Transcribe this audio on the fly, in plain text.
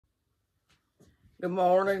Good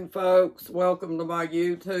morning, folks. Welcome to my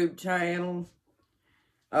YouTube channel.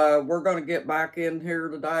 We're going to get back in here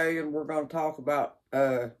today, and we're going to talk about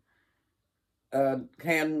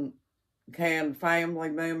can family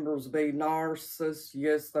members be narcissists?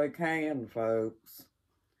 Yes, they can, folks.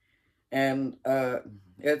 And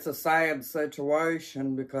it's a sad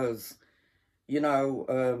situation because,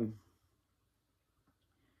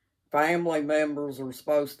 family members are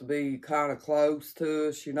supposed to be kind of close to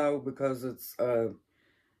us, because it's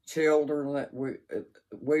children that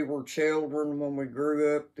we were children when we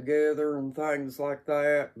grew up together and things like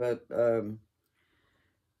that. But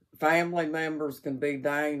family members can be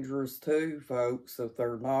dangerous too, folks, if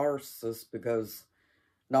they're narcissists, because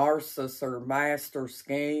narcissists are master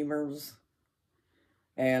schemers,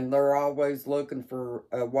 and they're always looking for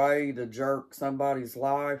a way to jerk somebody's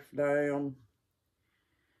life down.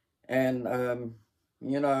 And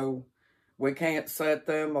we can't set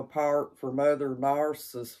them apart from other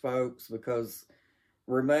narcissist folks, because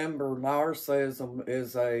remember, narcissism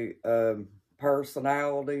is a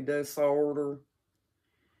personality disorder,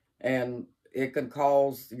 and it can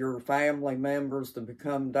cause your family members to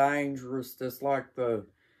become dangerous, just like the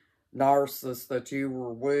narcissist that you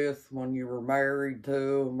were with when you were married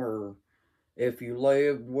to them, or if you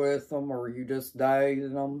lived with them, or you just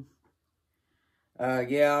dated them.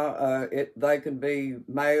 They can be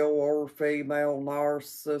male or female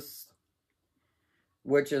narcissists,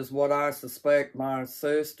 which is what I suspect my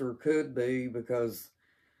sister could be, because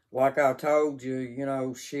like I told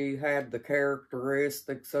you, she had the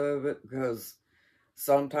characteristics of it, because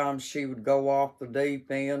sometimes she would go off the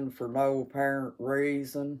deep end for no apparent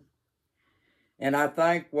reason. And I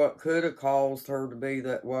think what could have caused her to be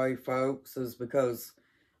that way, folks, is because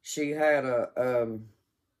she had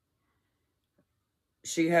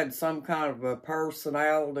some kind of a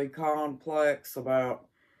personality complex about,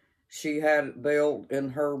 she had it built in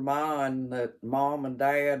her mind that mom and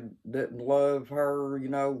dad didn't love her,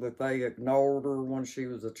 that they ignored her when she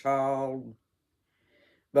was a child.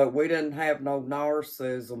 But we didn't have no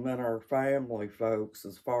narcissism in our family, folks,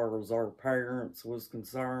 as far as our parents was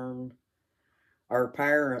concerned. Our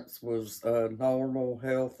parents was normal,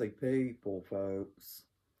 healthy people, folks.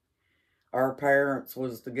 Our parents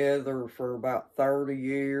was together for about 30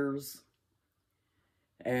 years,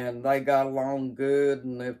 and they got along good.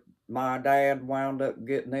 And if my dad wound up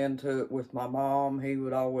getting into it with my mom, he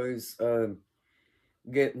would always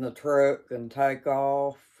get in the truck and take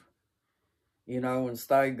off, and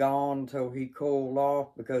stay gone till he cooled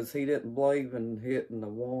off, because he didn't believe in hitting a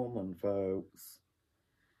woman, folks.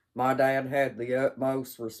 My dad had the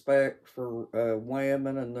utmost respect for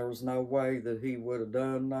women, and there was no way that he would have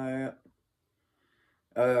done that.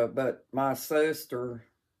 But my sister,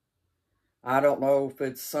 I don't know if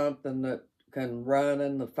it's something that can run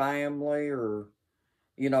in the family, or,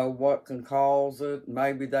 what can cause it.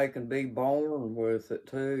 Maybe they can be born with it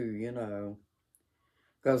too,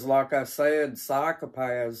 Because like I said,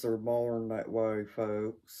 psychopaths are born that way,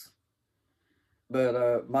 folks.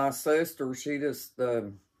 But my sister, she just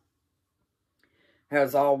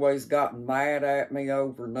has always gotten mad at me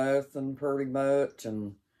over nothing, pretty much.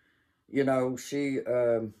 And she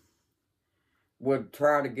would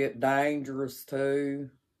try to get dangerous too.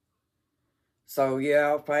 So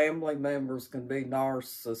yeah, family members can be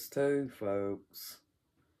narcissists too, folks.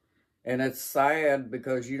 And it's sad,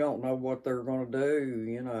 because you don't know what they're going to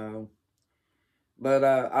do, But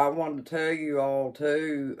I want to tell you all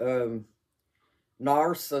too,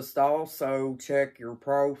 narcissists also check your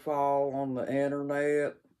profile on the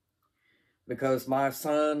internet, because my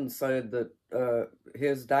son said that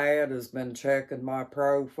his dad has been checking my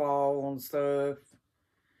profile and stuff.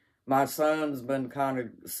 My son's been kind of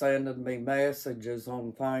sending me messages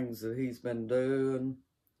on things that he's been doing,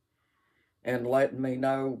 and letting me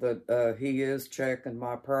know that he is checking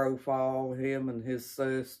my profile, him and his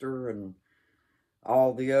sister and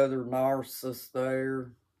all the other narcissists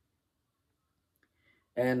there.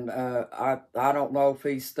 And I don't know if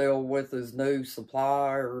he's still with his new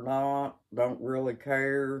supplier or not. Don't really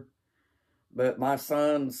care. But my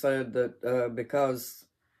son said that because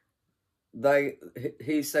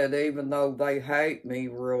he said even though they hate me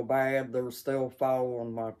real bad, they're still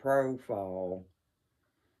following my profile,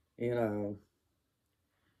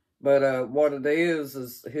 But what it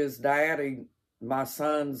is his daddy, my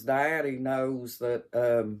son's daddy, knows that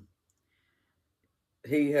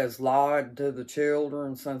he has lied to the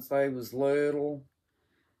children since they was little,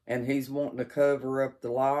 and he's wanting to cover up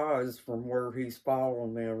the lies from where he's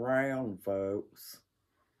following me around, folks.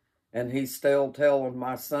 And he's still telling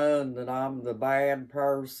my son that I'm the bad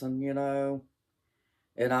person,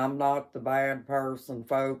 And I'm not the bad person,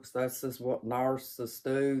 folks. That's just what narcissists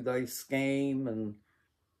do. They scheme and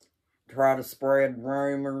try to spread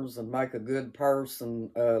rumors and make a good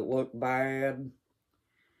person look bad.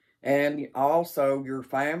 And also, your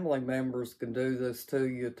family members can do this to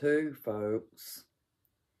you too, folks.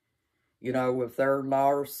 You know, if they're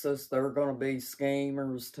narcissists, they're going to be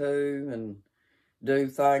schemers too and do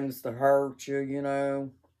things to hurt you, you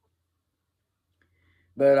know.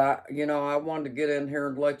 But I wanted to get in here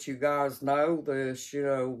and let you guys know this, you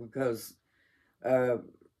know, because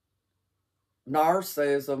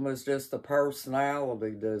narcissism is just a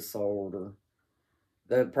personality disorder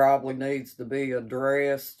that probably needs to be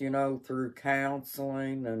addressed, you know, through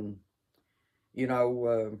counseling and, you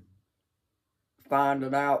know,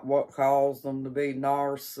 finding out what caused them to be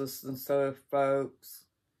narcissists and stuff, folks.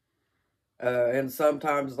 And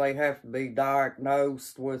sometimes they have to be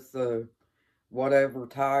diagnosed with whatever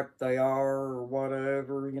type they are or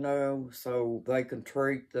whatever, you know, so they can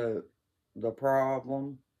treat the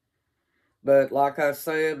problem. But like I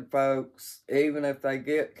said, folks, even if they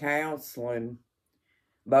get counseling,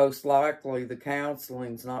 most likely the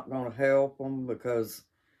counseling's not going to help them because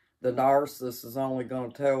the narcissist is only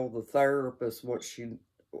going to tell the therapist what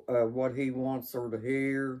he wants her to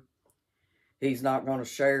hear. He's not going to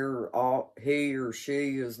share he or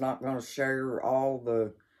she is not going to share all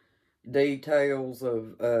the details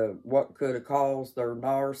of what could have caused their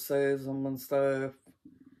narcissism and stuff,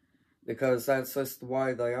 because that's just the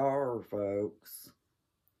way they are, folks.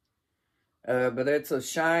 But it's a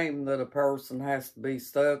shame that a person has to be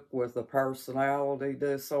stuck with a personality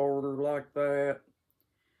disorder like that,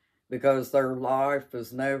 because their life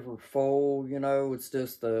is never full, you know. It's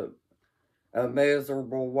just a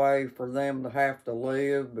miserable way for them to have to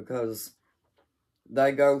live, because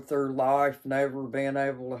they go through life never being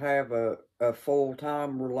able to have a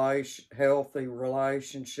full-time healthy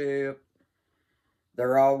relationship.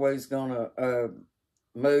 They're always going to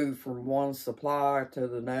move from one supply to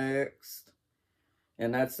the next.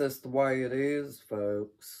 And that's just the way it is,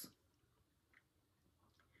 folks.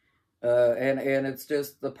 And it's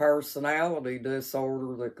just the personality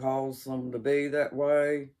disorder that causes them to be that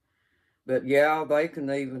way. But yeah, they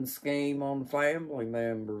can even scheme on family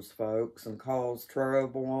members, folks, and cause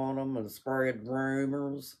trouble on them and spread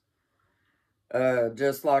rumors.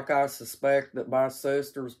 Just like I suspect that my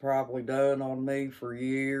sister's probably done on me for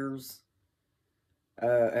years.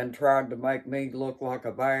 And tried to make me look like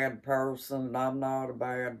a bad person, and I'm not a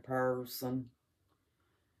bad person.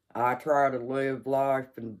 I try to live life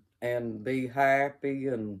and be happy,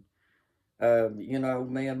 and you know,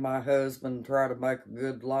 me and my husband try to make a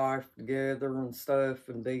good life together and stuff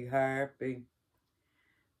and be happy.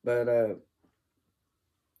 But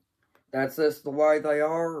that's just the way they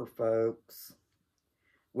are, folks.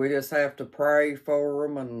 We just have to pray for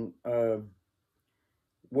them and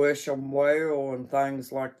wish them well and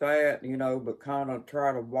things like that, you know, but kind of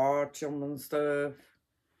try to watch them and stuff.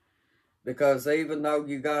 Because even though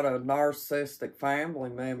you got a narcissistic family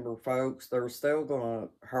member, folks, they're still going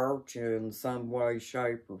to hurt you in some way,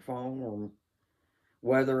 shape, or form.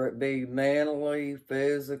 Whether it be mentally,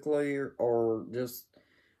 physically, or just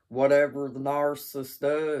whatever the narcissist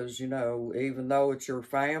does, you know, even though it's your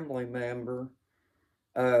family member,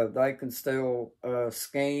 they can still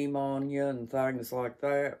scheme on you and things like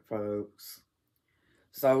that, folks.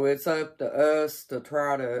 So it's up to us to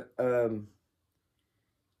try to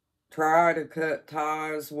cut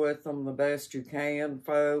ties with them the best you can,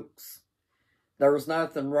 folks. There's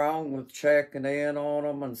nothing wrong with checking in on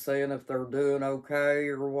them and seeing if they're doing okay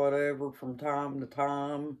or whatever from time to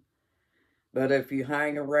time. But if you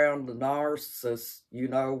hang around the narcissist, you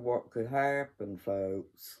know what could happen,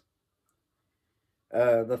 folks.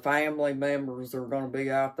 The family members are going to be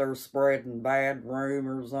out there spreading bad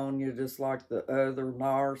rumors on you just like the other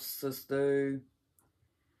narcissists do.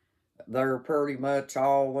 They're pretty much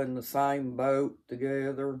all in the same boat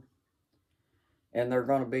together. And they're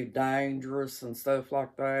going to be dangerous and stuff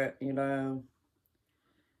like that, you know.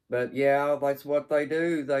 But yeah, that's what they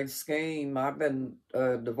do. They scheme. I've been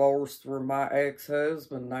divorced from my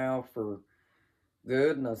ex-husband now for,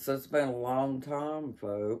 goodness, it's been a long time,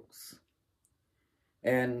 folks.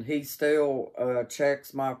 And he still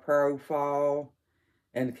checks my profile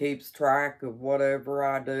and keeps track of whatever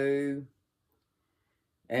I do.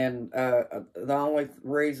 And the only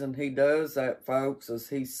reason he does that, folks, is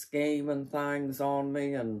he's scheming things on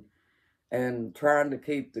me and trying to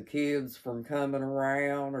keep the kids from coming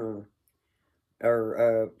around,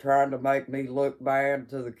 or trying to make me look bad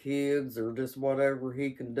to the kids, or just whatever he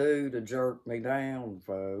can do to jerk me down,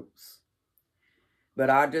 folks. But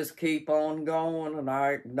I just keep on going and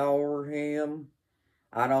I ignore him.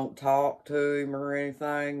 I don't talk to him or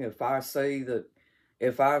anything. If I suspect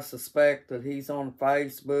that he's on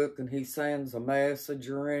Facebook and he sends a message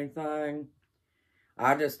or anything,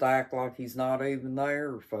 I just act like he's not even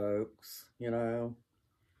there, folks,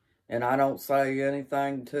 And I don't say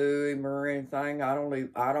anything to him or anything. I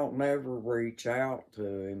don't never reach out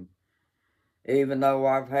to him. Even though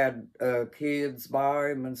I've had kids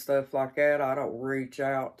by him and stuff like that, I don't reach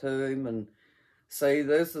out to him. And see,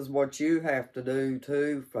 this is what you have to do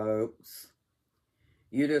too, folks.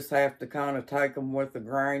 You just have to kind of take them with a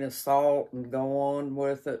grain of salt and go on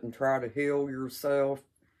with it and try to heal yourself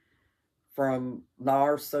from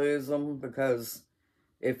narcissism, because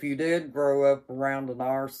if you did grow up around a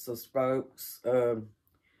narcissist, folks,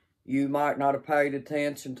 you might not have paid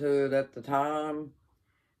attention to it at the time,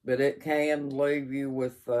 but it can leave you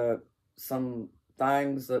with some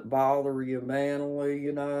things that bother you mentally,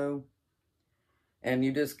 and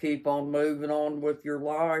you just keep on moving on with your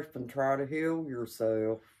life and try to heal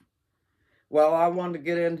yourself. Well, I wanted to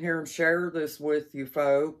get in here and share this with you,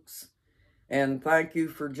 folks, and thank you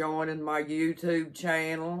for joining my YouTube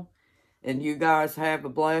channel, and you guys have a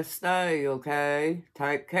blessed day, okay?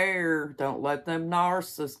 Take care. Don't let them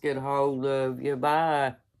narcissists get a hold of you.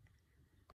 Bye.